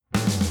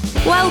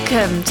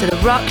Welcome to the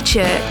Rock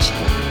Church,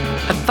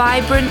 a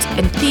vibrant,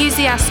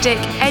 enthusiastic,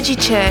 edgy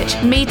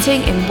church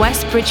meeting in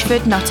West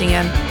Bridgford,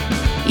 Nottingham.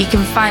 You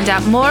can find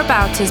out more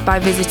about us by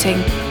visiting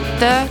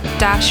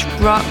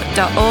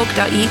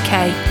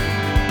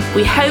the-rock.org.uk.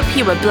 We hope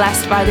you were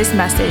blessed by this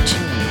message.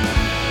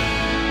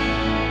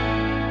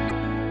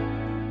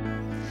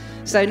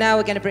 So now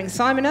we're going to bring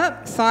Simon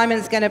up.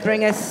 Simon's going to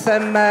bring us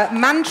some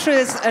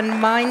mantras and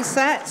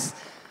mindsets.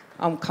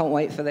 I can't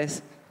wait for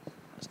this.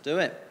 Let's do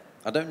it.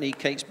 I don't need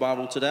Kate's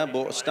Bible today. I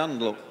bought a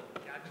stand, look.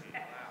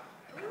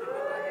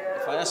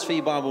 If I ask for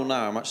your Bible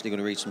now, I'm actually going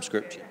to read some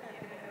scripture.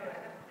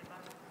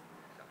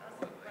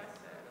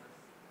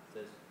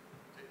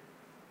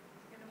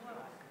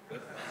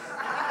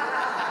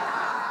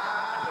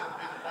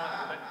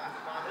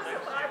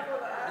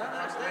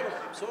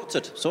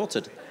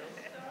 Sorted.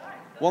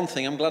 One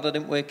thing, I'm glad I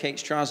didn't wear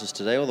Kate's trousers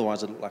today,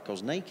 otherwise I'd look like I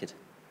was naked.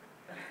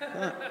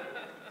 Yeah.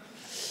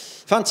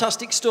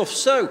 Fantastic stuff.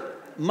 So,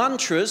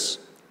 mantras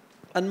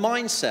and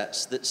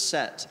mindsets that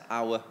set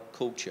our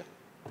culture.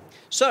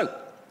 So,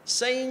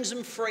 sayings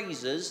and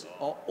phrases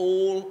are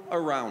all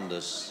around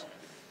us.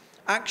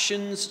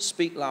 Actions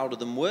speak louder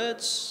than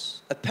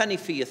words. A penny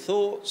for your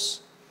thoughts.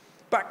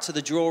 Back to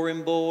the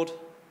drawing board.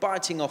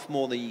 Biting off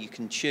more than you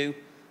can chew.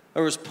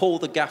 Or as Paul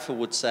the gaffer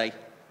would say,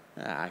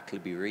 I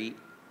could be right.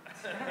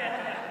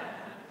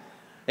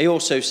 He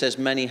also says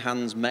many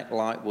hands make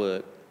light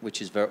work,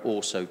 which is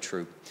also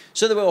true.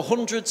 So there were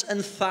hundreds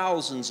and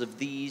thousands of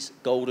these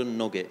golden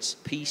nuggets,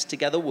 pieced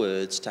together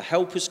words to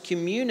help us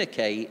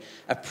communicate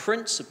a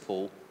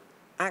principle,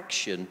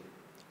 action,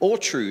 or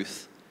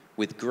truth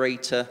with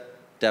greater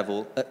depth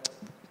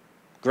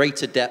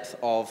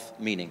of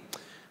meaning.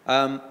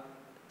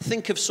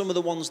 Think of some of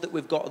the ones that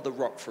we've got at the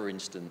Rock, for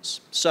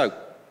instance. So,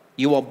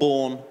 you are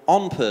born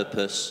on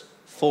purpose,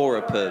 for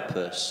a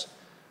purpose.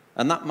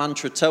 And that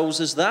mantra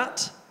tells us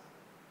that,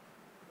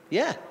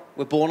 yeah,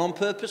 we're born on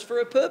purpose for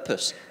a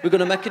purpose. We're going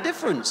to make a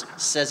difference.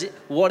 Says it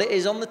what it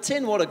is on the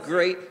tin. What a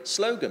great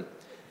slogan.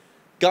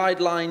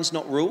 Guidelines,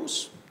 not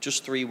rules.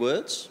 Just 3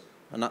 words.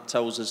 And that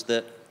tells us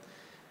that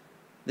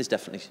there's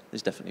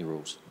definitely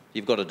rules.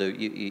 You've got to do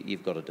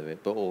you've got to do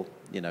it. But we're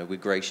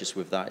gracious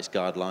with that. It's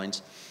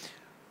guidelines.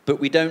 But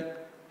we don't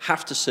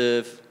have to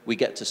serve. We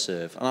get to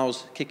serve. And I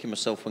was kicking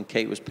myself when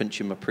Kate was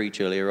pinching my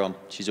preach earlier on.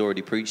 She's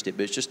already preached it.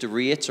 But it's just to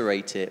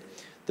reiterate it,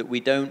 that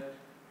we don't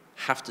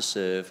have to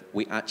serve,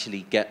 we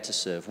actually get to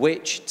serve,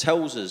 which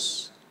tells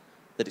us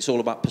that it's all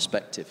about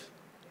perspective.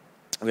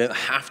 We don't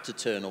have to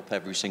turn up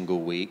every single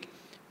week.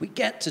 We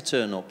get to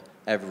turn up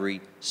every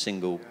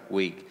single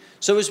week.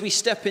 So as we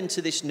step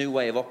into this new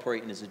way of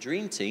operating as a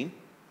dream team,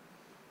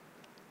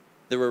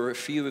 there are a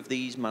few of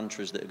these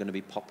mantras that are going to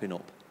be popping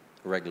up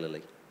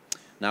regularly.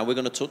 Now we're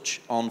going to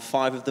touch on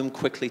 5 of them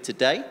quickly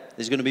today.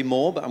 There's going to be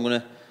more, but I'm going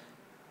to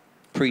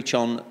preach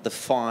on the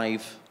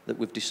 5 that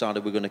we've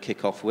decided we're going to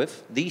kick off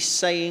with. These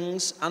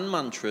sayings and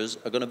mantras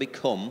are going to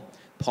become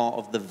part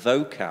of the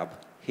vocab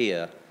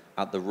here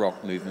at the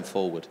Rock moving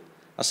forward.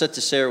 I said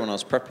to Sarah when I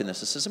was prepping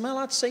this, I said, am I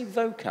allowed to say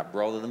vocab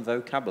rather than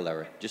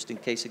vocabulary, just in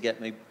case I get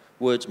my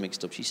words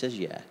mixed up? She says,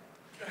 yeah.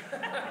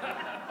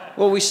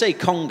 Well, we say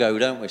Congo,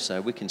 don't we?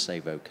 So we can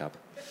say vocab.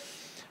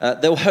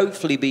 They'll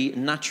hopefully be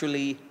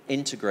naturally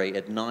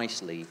integrated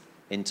nicely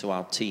into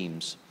our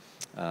teams.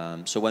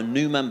 So when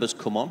new members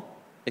come on,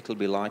 it'll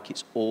be like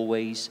it's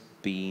always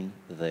been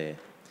there.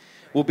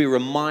 We'll be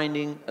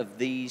reminding of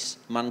these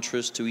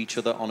mantras to each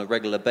other on a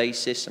regular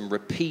basis and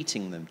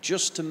repeating them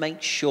just to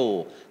make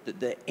sure that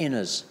they're in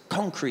us,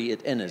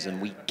 concreted in us,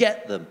 and we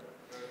get them.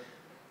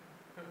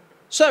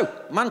 So,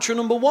 mantra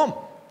number 1,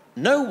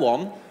 no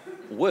one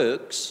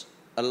works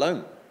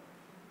alone.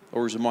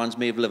 Always reminds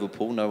me of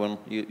Liverpool,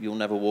 you'll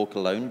never walk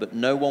alone, but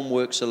no one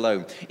works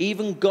alone.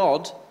 Even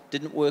God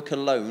didn't work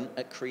alone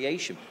at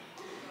creation.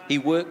 He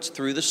worked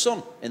through the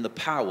Son in the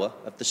power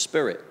of the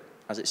Spirit,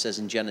 as it says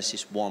in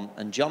Genesis 1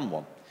 and John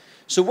 1.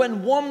 So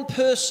when one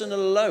person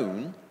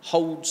alone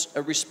holds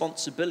a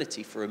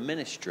responsibility for a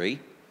ministry,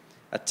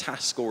 a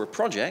task or a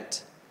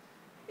project,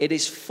 it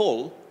is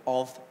full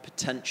of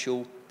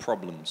potential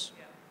problems.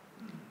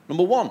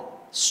 Number 1,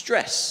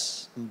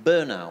 stress and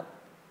burnout,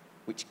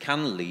 which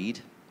can lead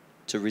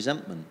to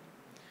resentment.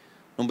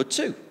 Number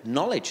 2,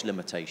 knowledge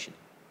limitation.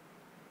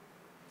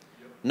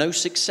 No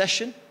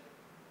succession.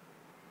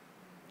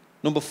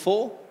 Number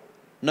 4,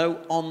 no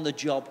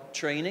on-the-job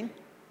training.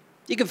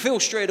 You can feel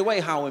straight away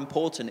how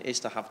important it is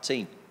to have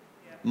team.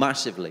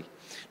 Massively.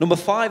 Number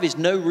 5 is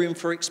no room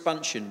for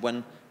expansion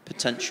when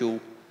potential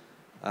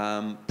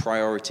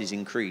priorities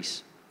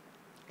increase.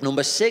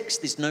 Number 6,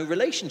 there's no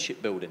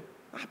relationship building.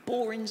 How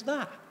boring is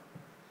that?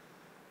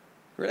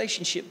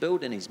 Relationship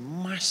building is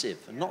massive,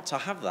 and not to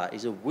have that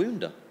is a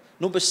wounder.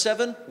 Number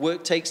 7,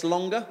 work takes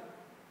longer.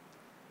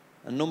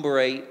 And number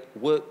 8,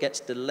 work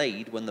gets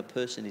delayed when the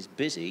person is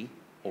busy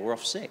or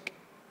off sick.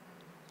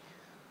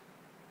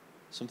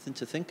 Something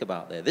to think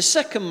about there. The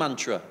second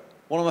mantra,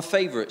 one of my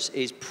favorites,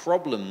 is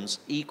problems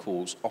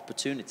equals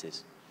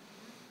opportunities.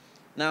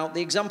 Now,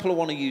 the example I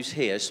want to use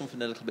here is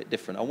something a little bit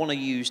different. I want to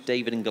use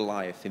David and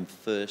Goliath in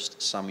 1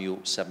 Samuel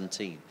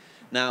 17.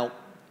 Now,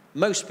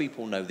 most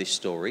people know this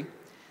story.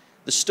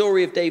 The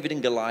story of David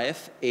and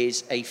Goliath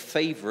is a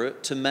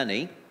favorite to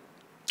many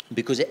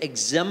because it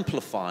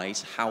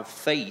exemplifies how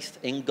faith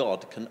in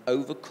God can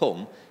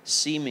overcome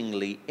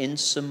seemingly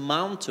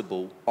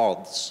insurmountable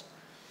odds.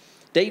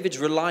 David's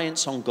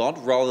reliance on God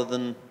rather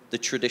than the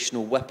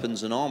traditional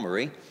weapons and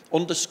armory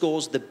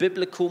underscores the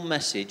biblical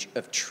message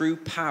of true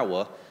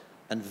power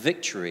and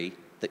victory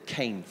that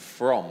came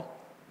from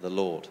the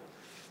Lord.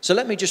 So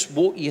let me just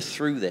walk you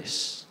through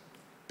this.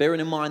 Bearing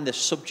in mind the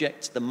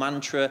subject, the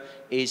mantra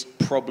is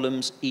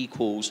problems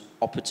equals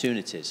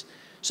opportunities.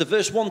 So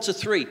verse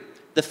 1-3,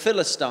 the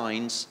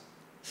Philistines'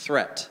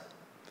 threat.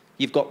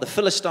 You've got the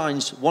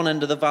Philistines one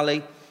end of the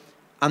valley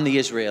and the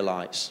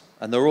Israelites,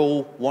 and they're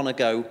all want to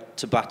go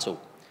to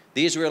battle.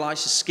 The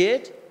Israelites are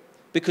scared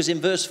because in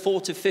verse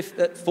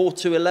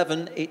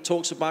 4-11 it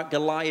talks about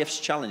Goliath's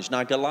challenge.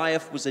 Now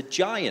Goliath was a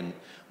giant,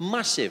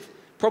 massive,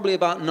 probably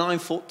about 9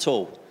 foot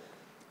tall,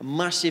 a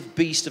massive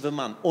beast of a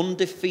man,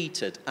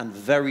 undefeated and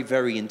very,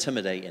 very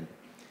intimidating.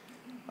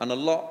 And a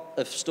lot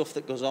of stuff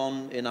that goes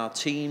on in our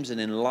teams and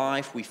in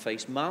life, we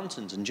face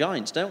mountains and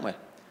giants, don't we?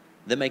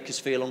 They make us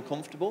feel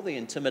uncomfortable, they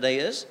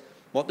intimidate us.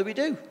 What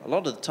do? A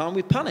lot of the time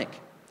we panic.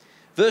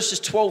 Verses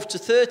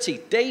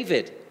 12-30,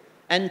 David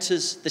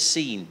enters the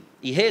scene.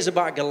 He hears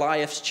about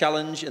Goliath's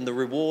challenge and the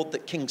reward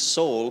that King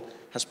Saul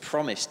has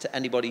promised to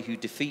anybody who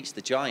defeats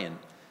the giant.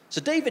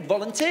 So David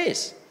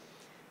volunteers.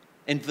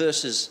 In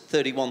verses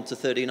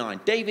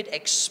 31-39, David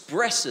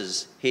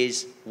expresses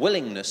his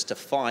willingness to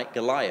fight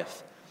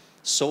Goliath.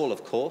 Saul,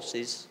 of course,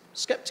 is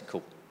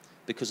skeptical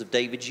because of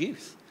David's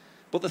youth.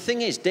 But the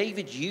thing is,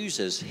 David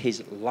uses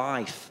his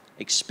life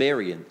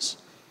experience.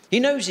 He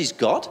knows he's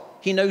God.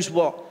 He knows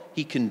what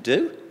he can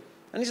do.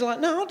 And he's like,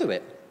 no, I'll do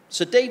it.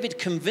 So David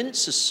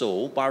convinces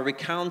Saul by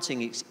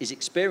recounting his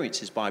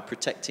experiences by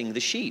protecting the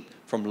sheep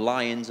from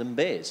lions and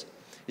bears.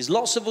 There's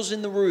lots of us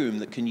in the room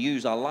that can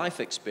use our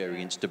life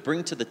experience to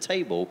bring to the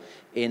table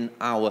in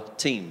our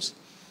teams.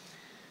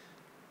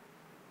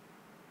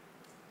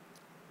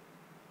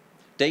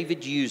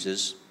 David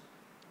uses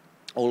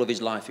all of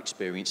his life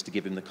experience to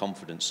give him the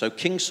confidence. So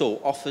King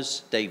Saul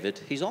offers David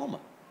his armor,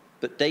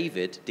 but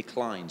David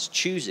declines,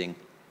 choosing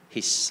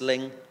his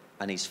sling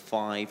and his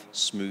 5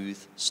 smooth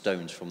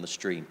stones from the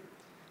stream.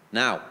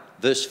 Now,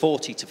 verse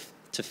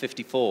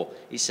 40-54,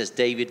 it says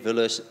David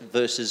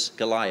versus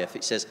Goliath.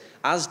 It says,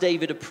 as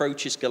David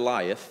approaches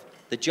Goliath,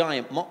 the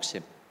giant mocks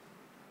him.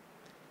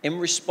 In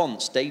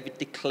response, David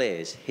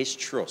declares his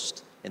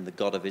trust in the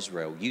God of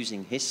Israel.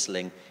 Using his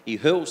sling, he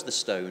hurls the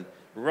stone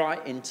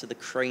right into the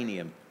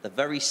cranium, the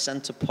very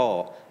center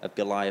part of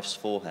Goliath's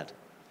forehead,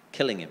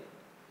 killing him.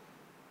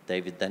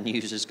 David then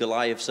uses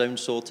Goliath's own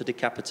sword to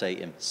decapitate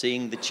him.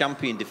 Seeing the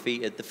champion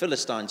defeated, the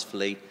Philistines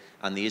flee,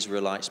 and the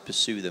Israelites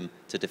pursue them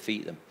to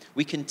defeat them.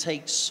 We can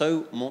take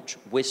so much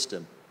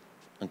wisdom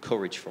and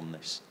courage from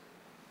this.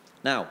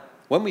 Now,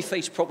 when we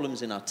face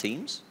problems in our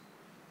teams,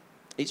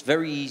 it's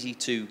very easy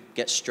to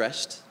get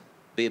stressed,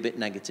 be a bit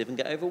negative, and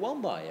get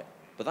overwhelmed by it.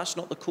 But that's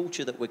not the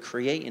culture that we're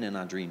creating in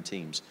our dream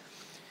teams.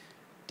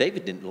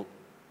 David didn't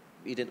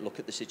look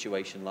at the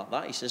situation like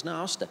that. He says, no,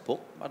 I'll step up.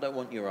 I don't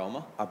want your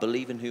armor. I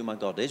believe in who my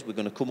God is. We're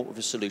going to come up with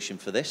a solution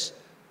for this.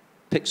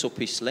 Picks up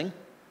his sling,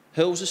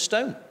 hurls a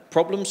stone.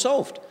 Problem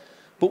solved.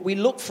 But we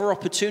look for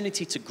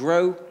opportunity to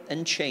grow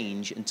and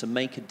change and to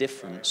make a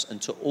difference and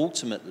to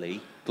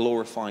ultimately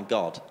glorify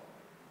God,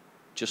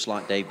 just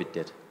like David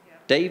did.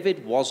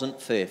 David wasn't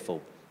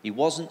fearful. He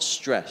wasn't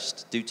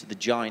stressed due to the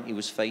giant he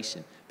was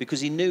facing because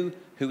he knew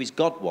who his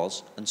God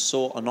was and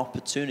saw an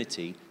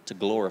opportunity to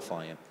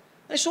glorify him.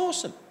 And it's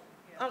awesome.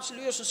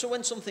 Absolutely awesome. So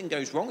when something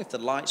goes wrong, if the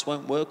lights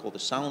won't work or the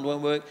sound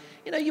won't work,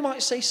 you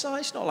might say, Si,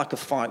 it's not like a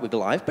fight with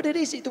Goliath, but it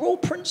is. They're all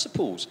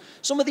principles.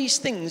 Some of these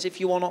things,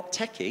 if you are not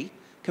techie,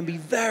 can be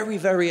very,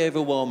 very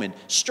overwhelming.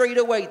 Straight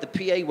away, the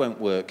PA won't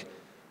work.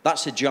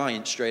 That's a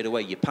giant straight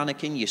away. You're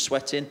panicking, you're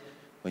sweating.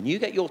 When you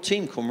get your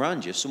team come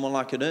around you, someone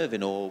like an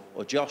Irvin or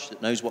Josh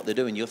that knows what they're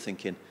doing, you're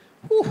thinking,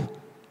 whew,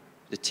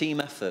 the team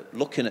effort,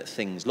 looking at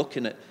things,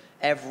 looking at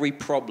every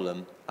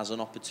problem as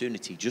an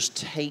opportunity just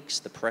takes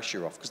the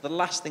pressure off. Because the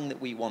last thing that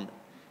we want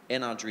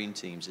in our dream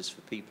teams is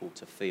for people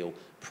to feel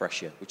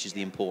pressure, which is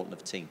the importance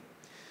of team.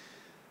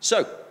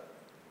 So,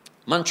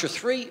 mantra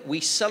 3, we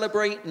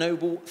celebrate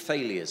noble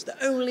failures.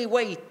 The only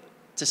way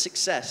to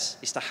success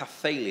is to have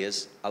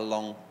failures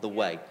along the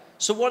way.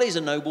 So what is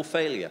a noble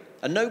failure?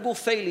 A noble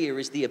failure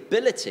is the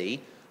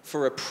ability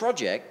for a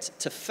project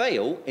to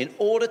fail in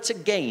order to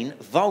gain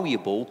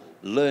valuable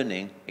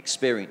learning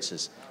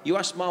experiences. You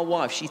ask my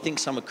wife, she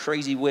thinks I'm a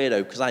crazy weirdo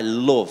because I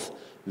love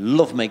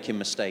making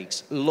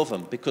mistakes. Love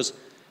them because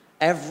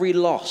every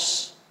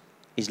loss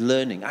is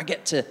learning. I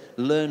get to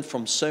learn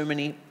from so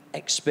many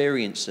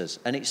experiences,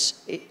 and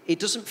it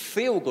doesn't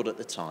feel good at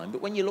the time,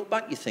 but when you look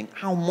back you think,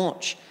 how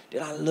much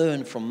did I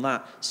learn from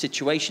that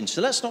situation?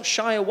 So let's not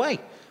shy away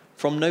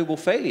from noble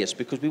failures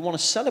because we want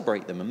to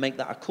celebrate them and make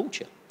that a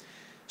culture.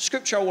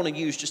 Scripture I want to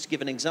use just to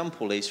give an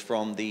example is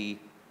from the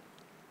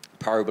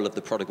parable of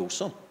the prodigal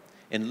son.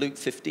 In Luke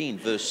 15,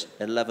 verse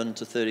 11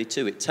 to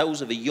 32, it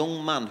tells of a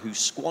young man who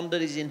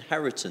squandered his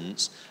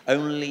inheritance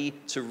only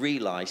to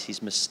realize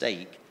his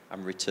mistake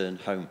and return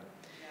home.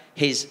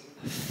 His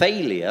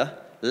failure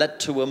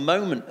led to a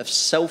moment of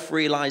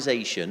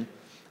self-realization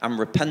and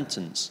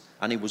repentance,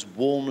 and he was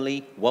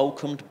warmly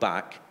welcomed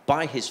back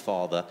by his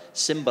father,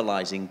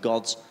 symbolizing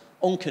God's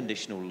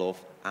unconditional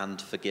love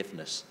and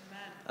forgiveness.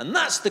 And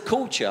that's the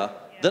culture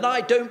that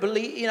I don't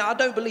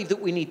believe that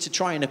we need to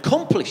try and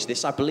accomplish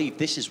this. I believe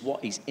this is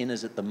what is in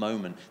us at the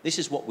moment. This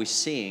is what we're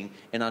seeing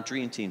in our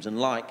dream teams. And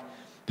like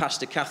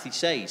Pastor Kathy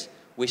says,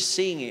 we're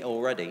seeing it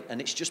already. And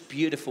it's just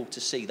beautiful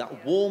to see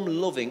that warm,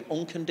 loving,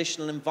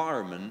 unconditional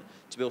environment,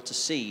 to be able to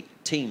see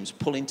teams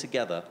pulling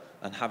together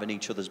and having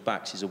each other's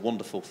backs is a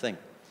wonderful thing.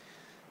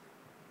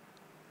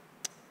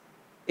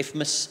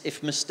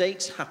 If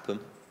mistakes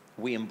happen,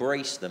 we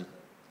embrace them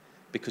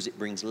because it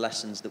brings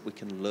lessons that we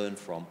can learn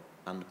from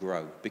and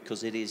grow,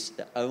 because it is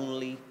the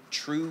only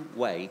true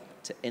way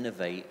to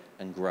innovate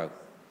and grow.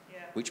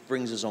 Which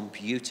brings us on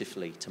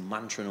beautifully to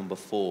mantra number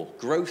 4.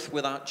 Growth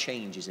without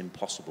change is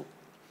impossible.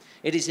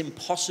 It is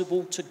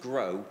impossible to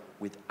grow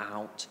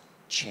without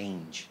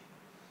change.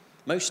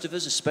 Most of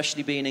us,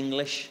 especially being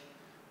English,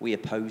 we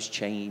oppose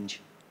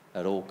change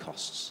at all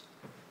costs,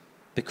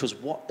 because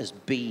what has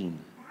been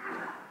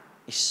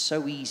is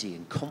so easy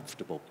and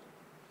comfortable.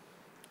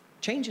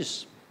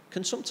 Changes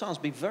can sometimes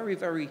be very,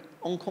 very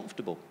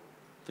uncomfortable.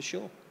 For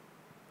sure.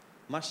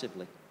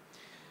 Massively.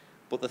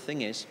 But the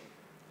thing is,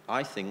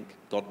 I think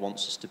God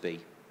wants us to be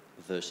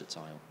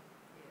versatile.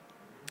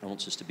 He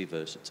wants us to be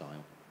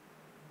versatile.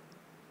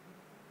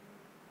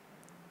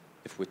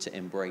 If we're to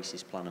embrace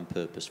his plan and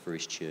purpose for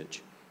his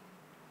church.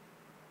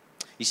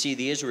 You see,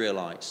 the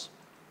Israelites,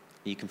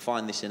 you can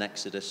find this in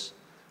Exodus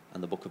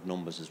and the book of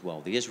Numbers as well.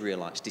 The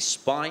Israelites,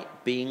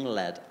 despite being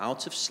led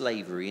out of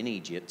slavery in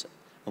Egypt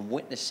and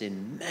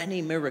witnessing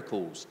many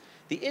miracles,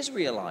 the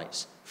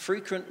Israelites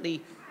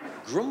frequently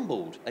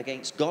grumbled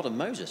against God and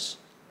Moses.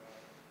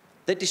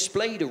 They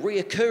displayed a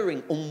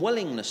reoccurring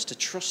unwillingness to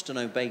trust and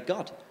obey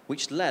God,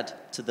 which led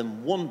to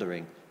them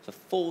wandering for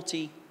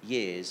 40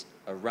 years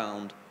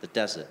around the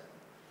desert.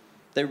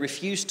 They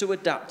refused to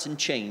adapt and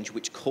change,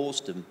 which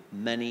caused them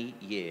many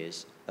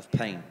years of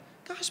pain.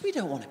 Guys, we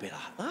don't want to be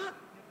like that.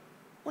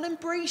 We want to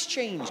embrace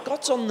change.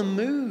 God's on the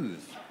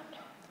move.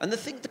 And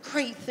the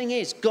great thing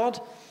is, God,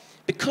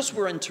 because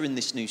we're entering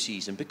this new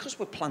season, because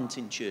we're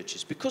planting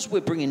churches, because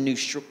we're bringing new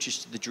structures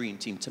to the dream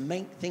team to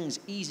make things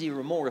easier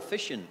and more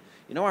efficient.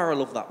 You know how I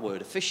love that word,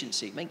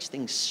 efficiency. It makes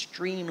things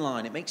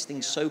streamlined. It makes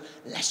things so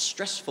less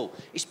stressful.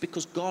 It's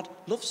because God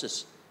loves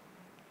us.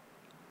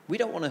 We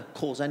don't want to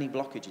cause any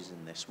blockages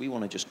in this. We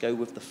want to just go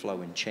with the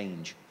flow and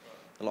change.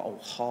 A lot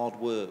of hard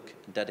work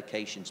and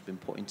dedication has been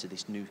put into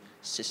this new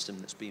system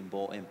that's being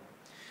brought in.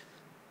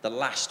 The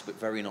last, but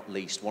very not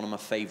least, one of my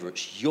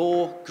favorites.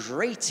 Your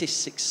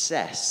greatest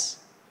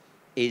success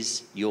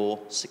is your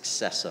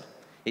successor.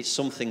 It's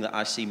something that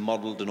I see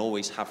modeled and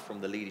always have from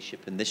the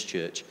leadership in this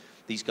church.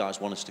 These guys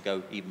want us to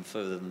go even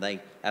further than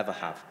they ever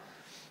have.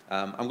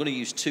 I'm going to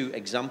use 2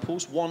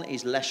 examples. One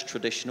is less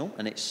traditional,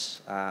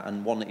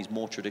 and one is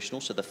more traditional.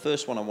 So the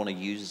first one I want to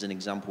use as an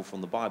example from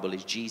the Bible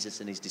is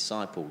Jesus and his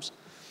disciples.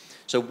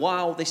 So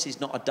while this is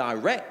not a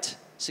direct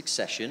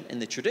succession in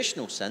the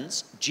traditional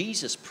sense,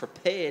 Jesus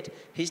prepared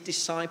his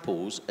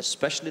disciples,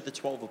 especially the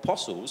 12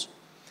 apostles,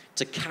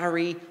 to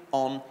carry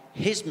on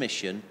his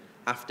mission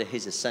after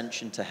his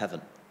ascension to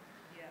heaven.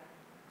 Yeah.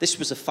 This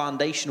was a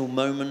foundational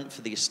moment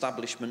for the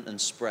establishment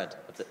and spread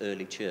of the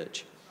early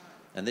church.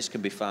 And this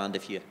can be found,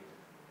 if you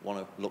want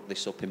to look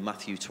this up, in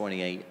Matthew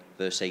 28,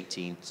 verse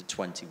 18 to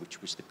 20,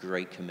 which was the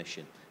Great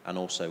Commission, and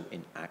also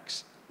in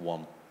Acts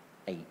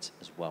 1:8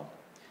 as well.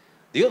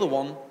 The other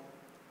one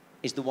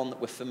is the one that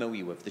we're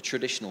familiar with, the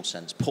traditional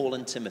sense, Paul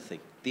and Timothy.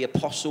 The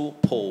Apostle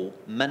Paul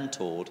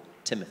mentored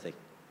Timothy,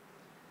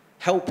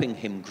 helping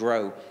him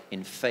grow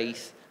in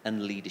faith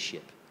and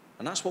leadership.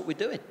 And that's what we're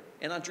doing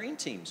in our dream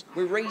teams.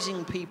 We're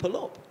raising people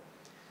up.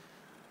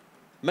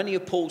 Many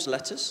of Paul's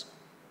letters,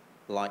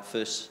 like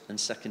 1st and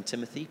 2nd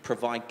Timothy,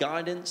 provide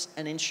guidance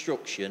and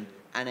instruction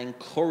and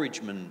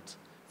encouragement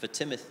for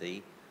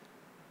Timothy,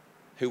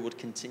 who would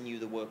continue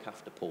the work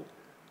after Paul.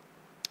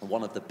 And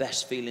one of the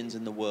best feelings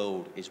in the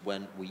world is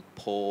when we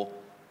pour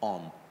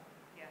on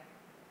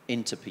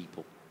into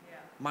people,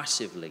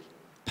 massively.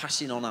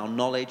 Passing on our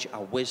knowledge,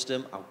 our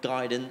wisdom, our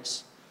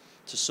guidance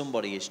to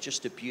somebody is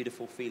just a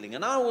beautiful feeling.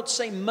 And I would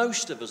say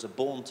most of us are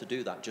born to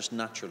do that just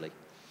naturally.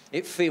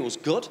 It feels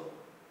good.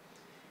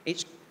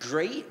 It's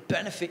great,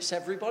 benefits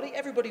everybody.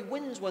 Everybody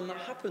wins when that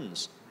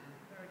happens.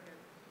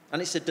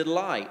 And it's a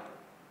delight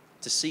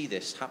to see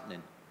this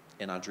happening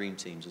in our dream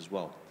teams as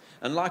well.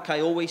 And like I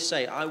always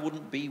say, I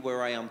wouldn't be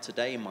where I am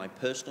today in my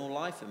personal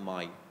life, in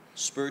my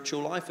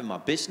spiritual life, in my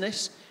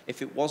business,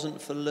 if it wasn't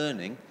for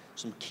learning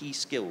some key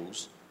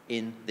skills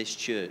in this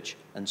church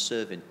and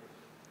serving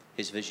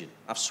his vision.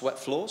 I've swept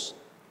floors.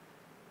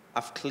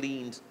 I've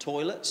cleaned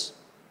toilets.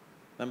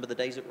 Remember the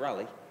days at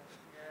Rally?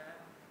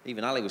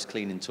 Even Ali was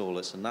cleaning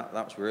toilets, and that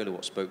was really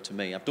what spoke to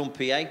me. I've done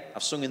PA.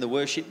 I've sung in the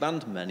worship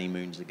band many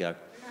moons ago.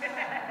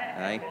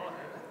 Hey?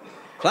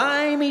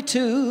 Fly me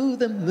to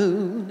the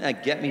moon and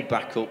get me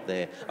back up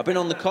there. I've been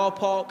on the car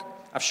park.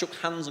 I've shook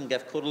hands and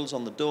gave cuddles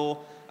on the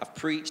door. I've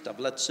preached. I've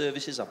led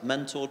services. I've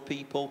mentored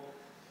people.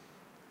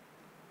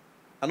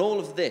 And all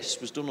of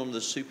this was done under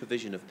the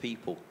supervision of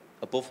people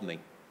above me,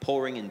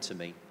 pouring into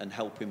me and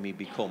helping me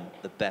become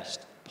the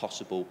best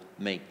possible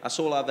me. That's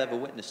all I've ever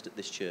witnessed at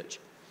this church.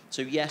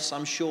 So yes,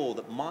 I'm sure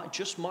that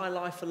just my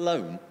life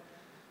alone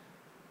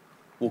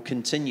will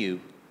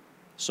continue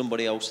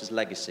somebody else's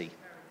legacy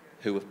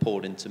who have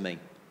poured into me.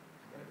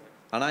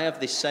 And I have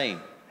this saying,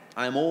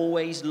 I am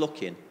always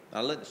looking, I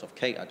learned this off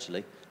Kate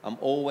actually, I'm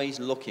always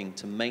looking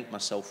to make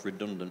myself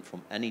redundant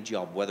from any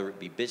job, whether it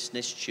be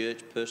business,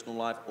 church, personal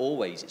life,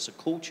 always. It's a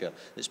culture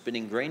that's been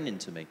ingrained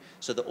into me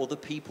so that other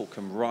people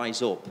can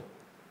rise up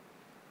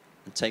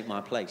and take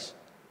my place.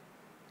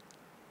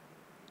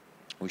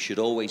 We should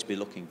always be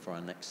looking for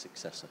our next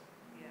successor.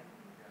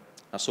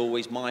 That's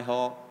always my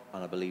heart,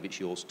 and I believe it's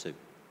yours too.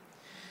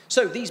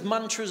 So these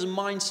mantras and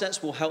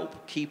mindsets will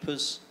help keep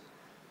us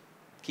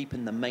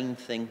keeping the main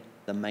thing,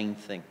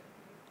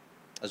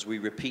 as we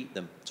repeat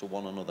them to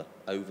one another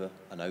over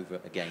and over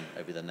again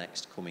over the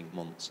next coming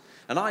months.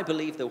 And I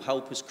believe they'll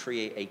help us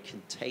create a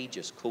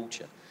contagious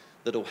culture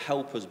that will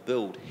help us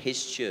build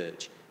his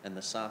church in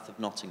the south of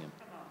Nottingham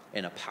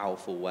in a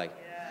powerful way.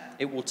 Yeah.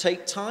 It will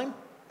take time,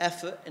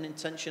 effort, and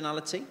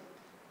intentionality.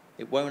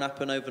 It won't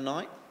happen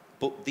overnight,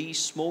 but these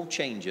small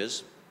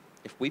changes,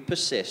 if we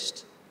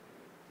persist,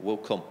 will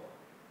come.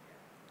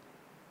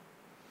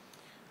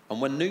 And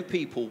when new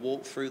people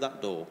walk through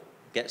that door,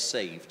 get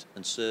saved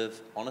and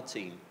serve on a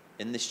team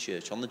in this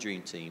church, on the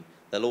Dream Team,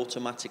 they'll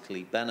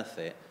automatically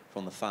benefit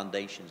from the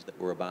foundations that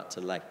we're about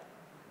to lay.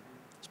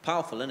 It's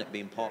powerful, isn't it,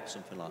 being part of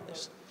something like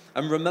this?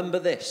 And remember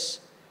this,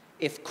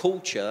 if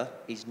culture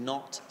is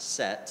not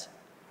set,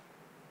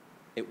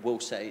 it will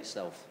set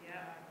itself.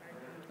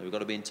 So we've got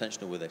to be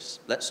intentional with this.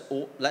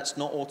 Let's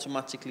not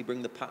automatically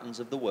bring the patterns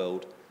of the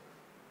world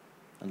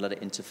and let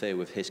it interfere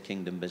with his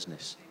kingdom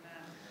business.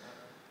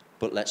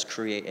 But let's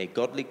create a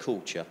godly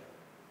culture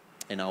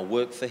in our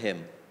work for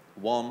him,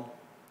 one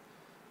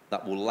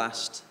that will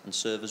last and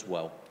serve us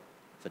well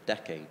for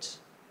decades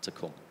to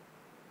come.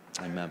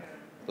 Amen.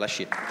 Bless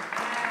you.